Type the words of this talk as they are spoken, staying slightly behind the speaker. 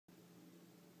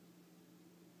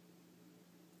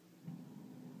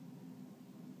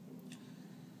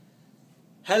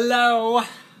Hello!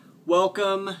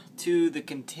 Welcome to the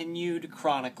continued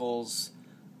chronicles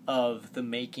of the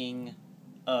making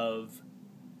of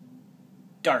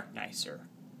Darknicer.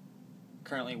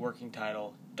 Currently working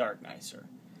title, Darknicer.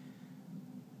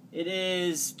 It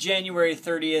is January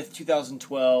 30th,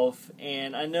 2012,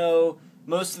 and I know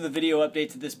most of the video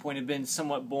updates at this point have been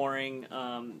somewhat boring.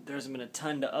 There hasn't been a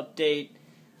ton to update.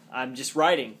 I'm just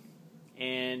writing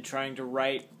and trying to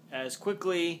write as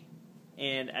quickly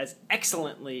and as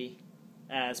excellently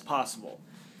as possible.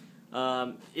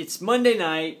 It's Monday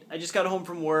night. I just got home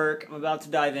from work. I'm about to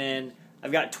dive in.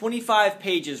 I've got 25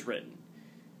 pages written.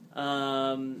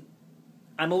 I'm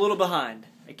a little behind.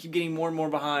 I keep getting more and more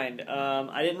behind.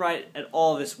 I didn't write at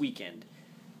all this weekend.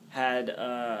 Had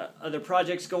other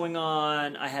projects going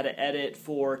on. I had to edit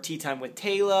for Tea Time with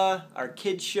Taylor, our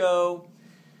kids show.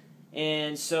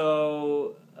 And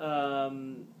so I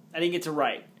didn't get to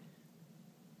write.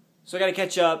 So I got to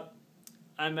catch up.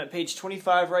 I'm at page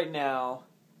 25 right now.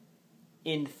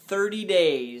 In 30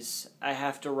 days, I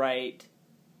have to write.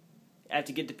 I have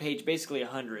to get to page basically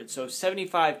 100. So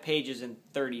 75 pages in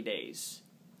 30 days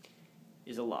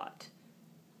is a lot.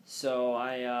 So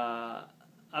I'm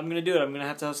gonna do it. I'm gonna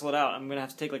have to hustle it out. I'm gonna have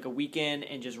to take like a weekend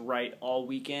and just write all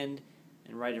weekend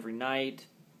and write every night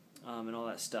and all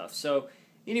that stuff. So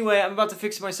anyway, I'm about to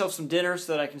fix myself some dinner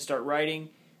so that I can start writing.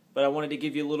 But I wanted to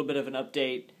give you a little bit of an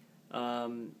update.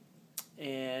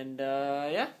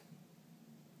 Yeah,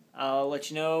 I'll let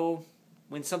you know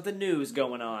when something new is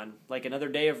going on, like another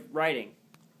day of writing.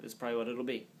 That's probably what it'll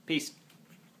be. Peace.